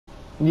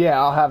Yeah,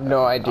 I'll have no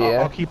I'll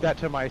idea. keep that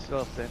to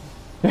myself then.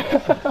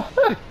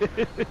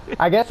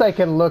 I guess I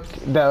can look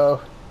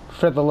though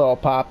for the little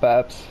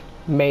pop-ups.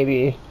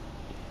 Maybe.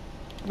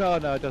 No,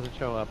 no, it doesn't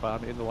show up.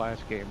 In the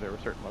last game, there were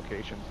certain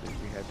locations that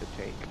we had to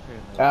take.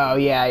 Oh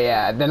yeah,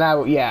 yeah. Then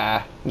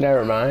yeah.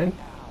 Never mind.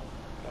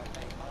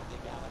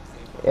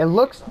 It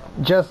looks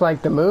just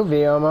like the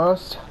movie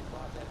almost.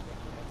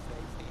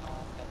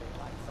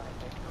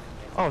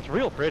 Oh, it's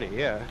real pretty,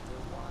 yeah.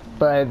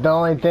 But the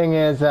only thing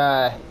is,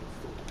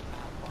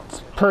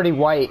 it's pretty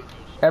white.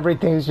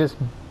 Everything's just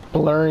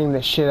blurring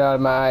the shit out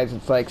of my eyes.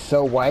 It's like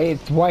so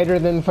white. It's whiter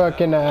than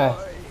fucking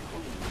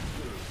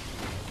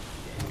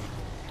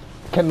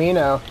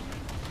Camino.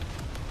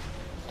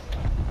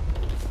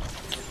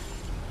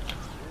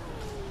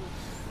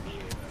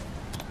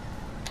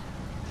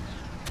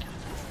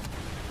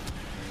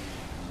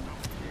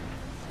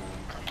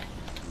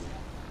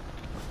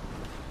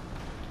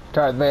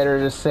 Darth Vader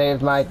just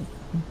saved my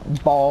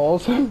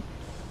balls.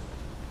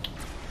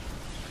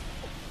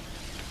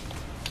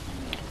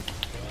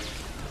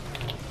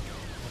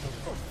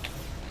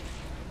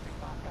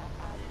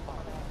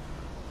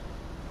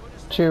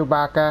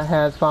 Chewbacca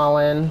has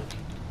fallen.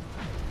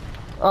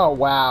 Oh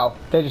wow,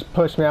 they just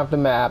pushed me off the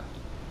map.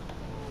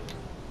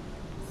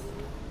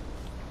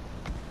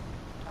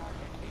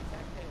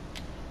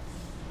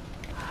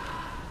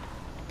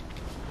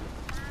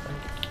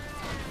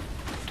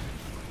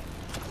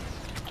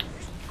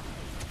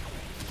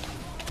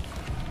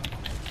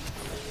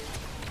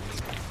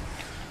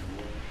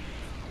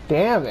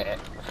 Damn it.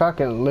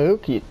 Fucking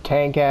Luke, you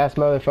tank ass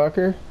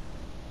motherfucker.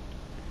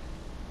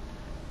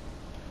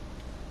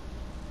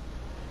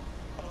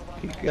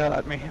 He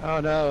got me.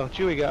 Oh no,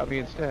 Chewie got me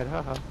instead.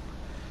 Haha.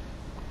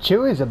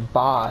 Chewie's a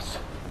boss.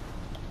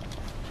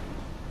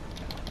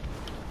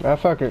 That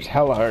fucker's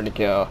hella hard to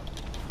kill.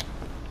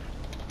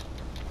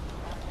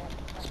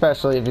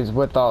 Especially if he's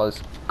with all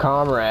his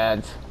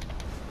comrades.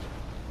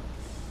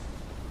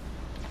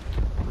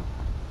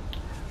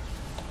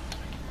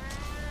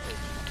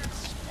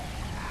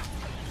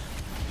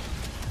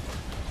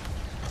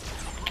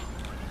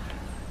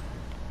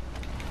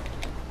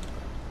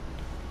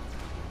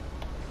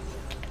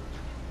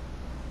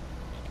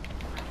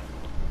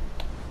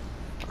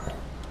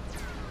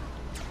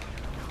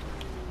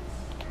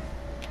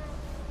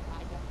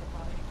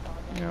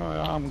 You know,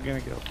 I'm gonna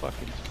go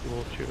fucking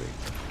school Chewie.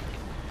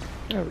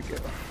 There we go.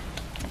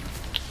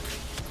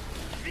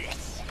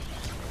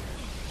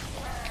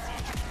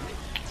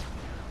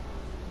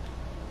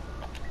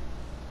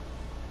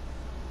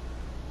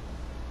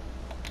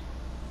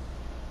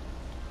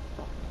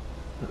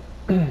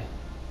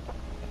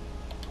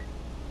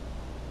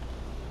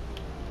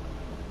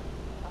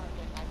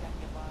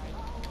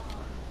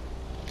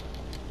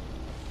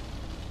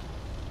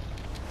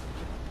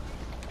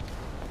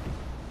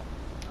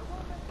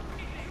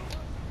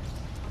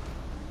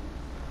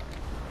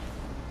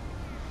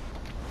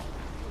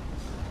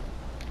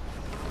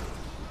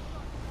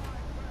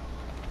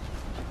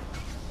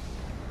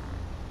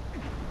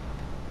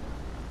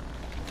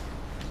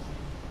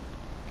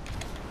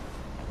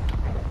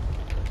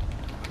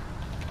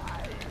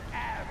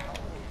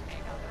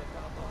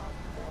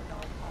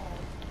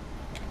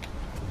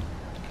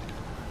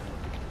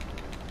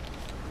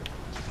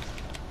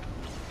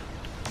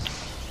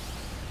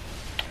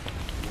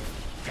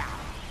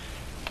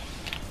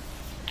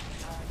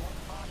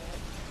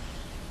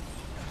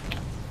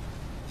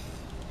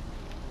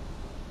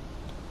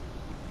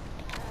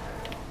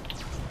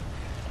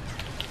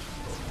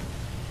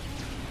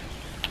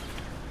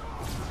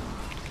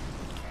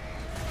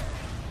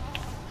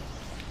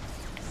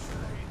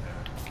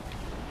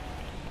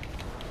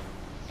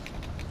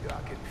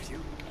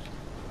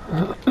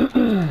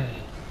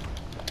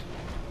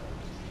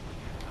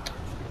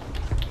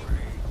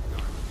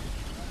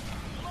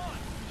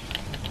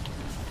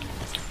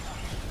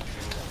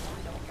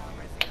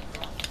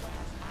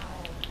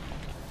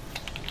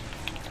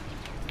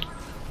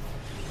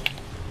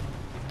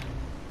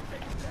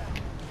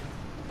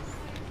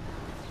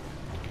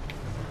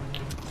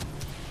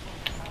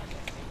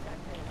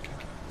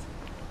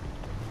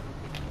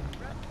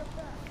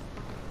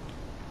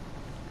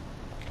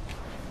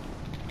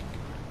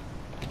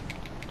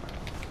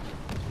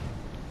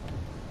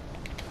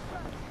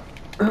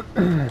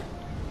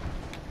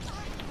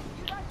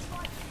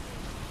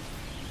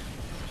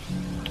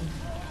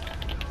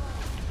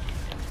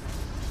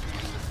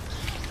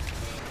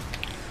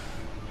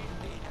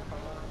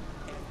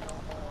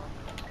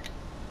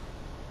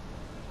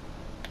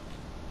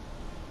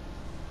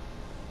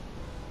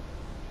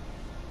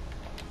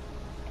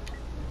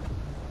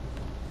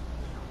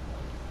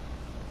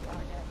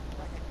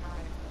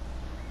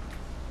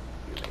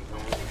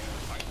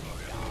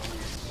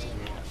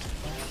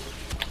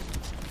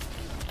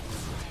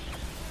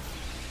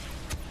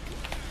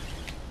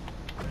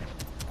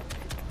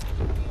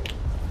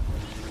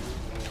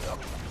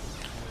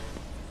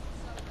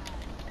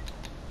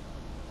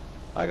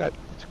 I got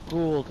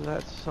schooled.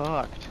 That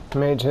sucked.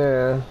 Me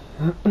too.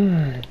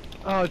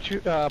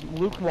 Oh,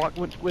 Luke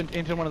went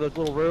into one of those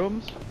little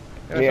rooms,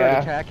 And I started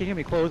Yeah. attacking him.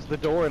 He closed the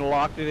door and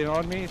locked it in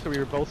on me, so we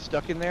were both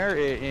stuck in there,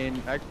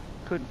 and I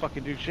couldn't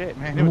fucking do shit,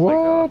 man. It was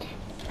What?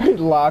 He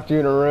locked you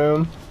in a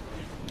room.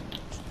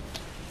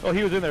 Well,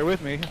 he was in there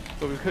with me,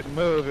 but we couldn't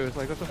move. It was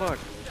like, what the fuck?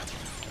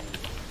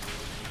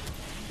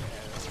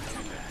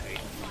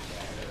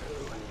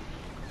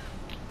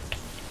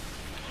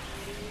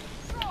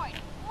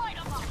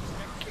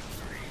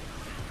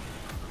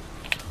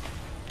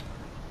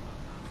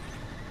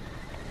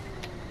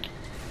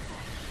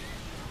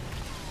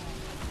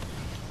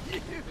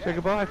 Say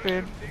goodbye,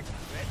 Finn.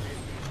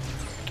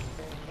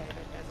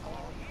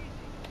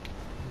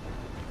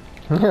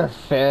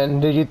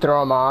 Finn, did you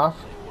throw him off?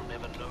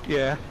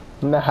 Yeah.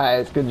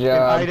 Nice, good And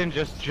job. Aiden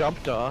just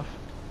jumped off.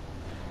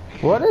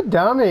 What a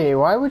dummy.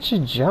 Why would she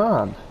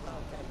jump?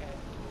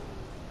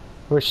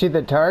 Was she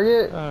the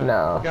target?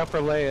 No. Look out for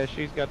Leia.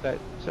 She's got that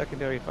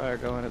secondary fire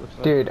going, it looks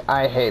like. Dude,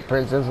 I hate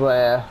Princess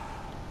Leia.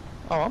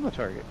 Oh, I'm the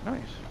target.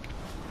 Nice.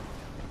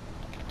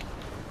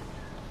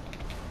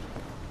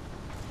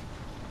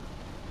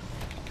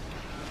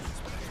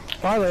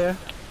 Bye, Leia.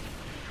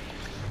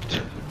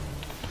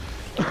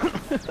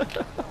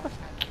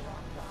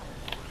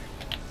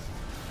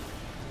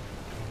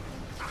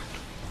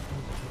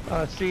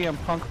 CM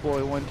Punk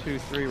Boy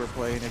 123 we're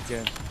playing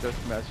against just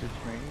messaged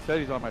me. He said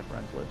he's on my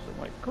friends list. I'm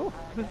like, cool.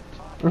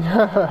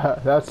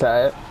 That's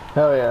it.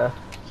 Hell yeah.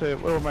 So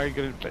what am I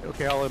gonna?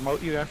 Okay, I'll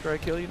emote you after I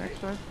kill you next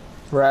time.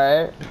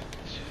 Right?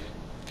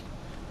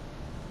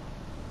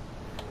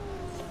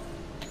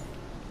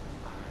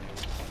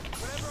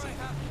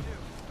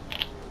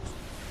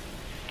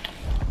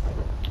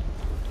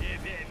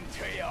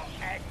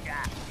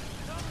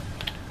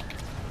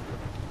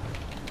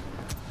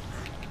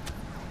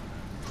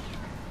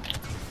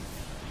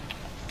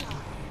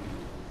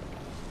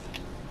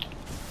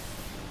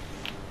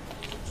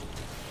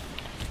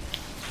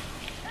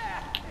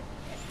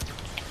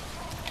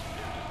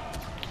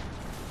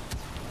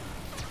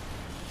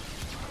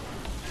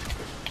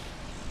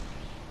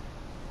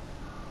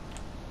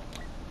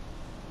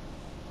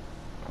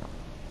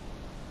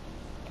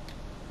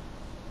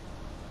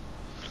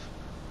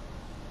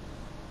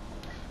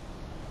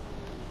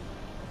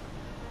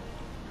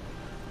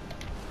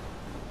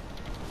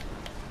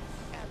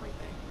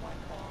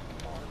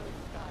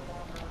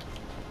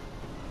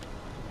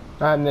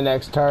 I'm the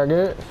next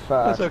target.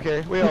 Fuck. That's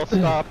okay. We all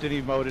stopped and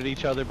emoted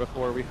each other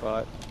before we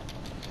fought.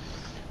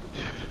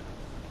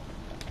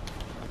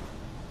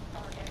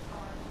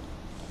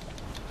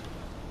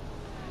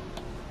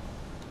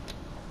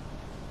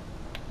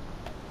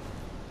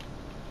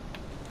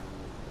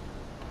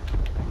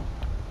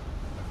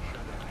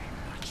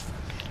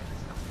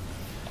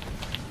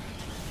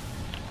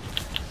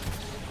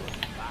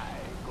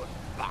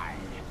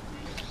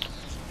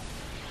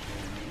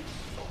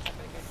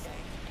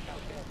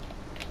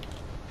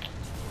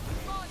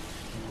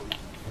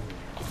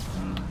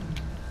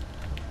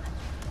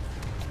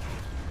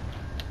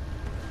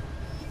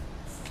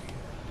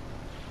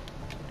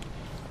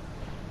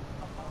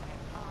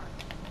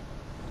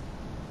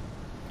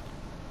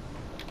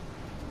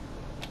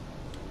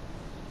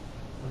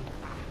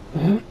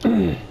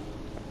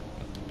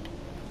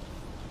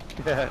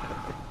 Yeah.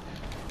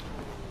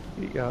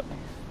 You got me.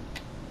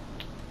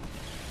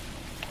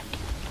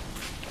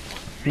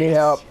 Need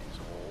help.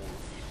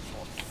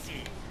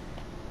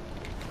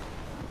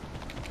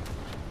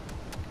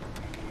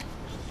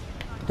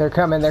 They're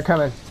coming, they're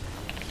coming.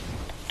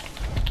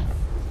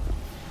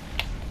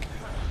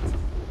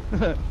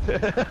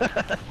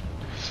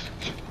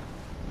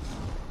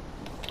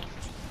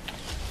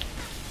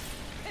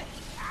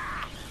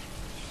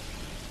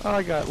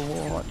 I got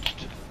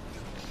launched.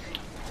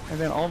 And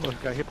then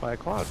almost got hit by a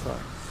quad car.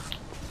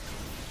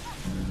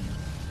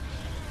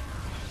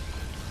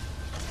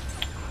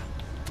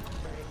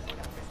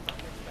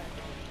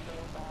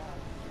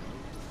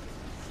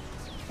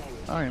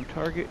 I am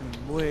targeting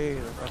way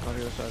the fuck on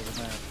the other side of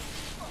the map.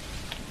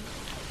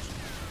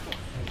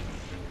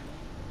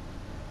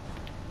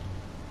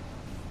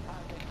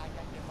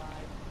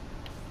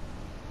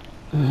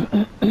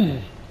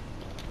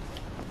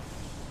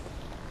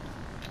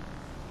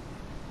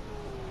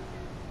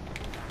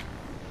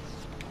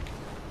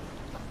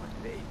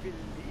 They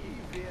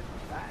believe the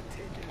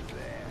advantage is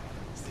there.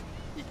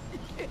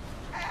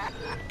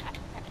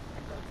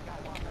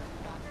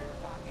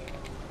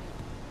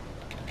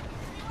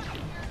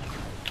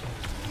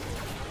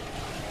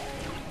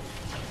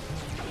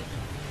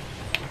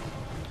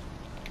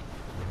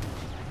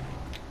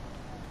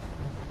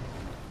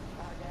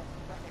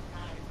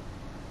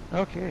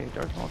 Okay,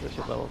 Darth Maul just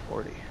hit level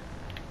 40.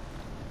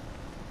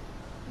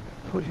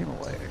 Put him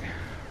away.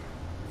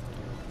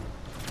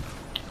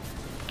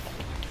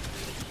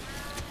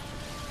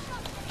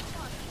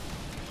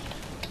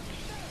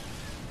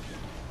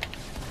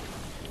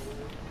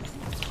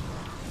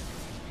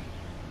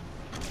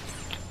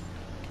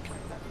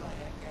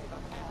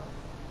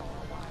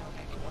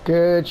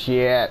 Good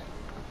shit.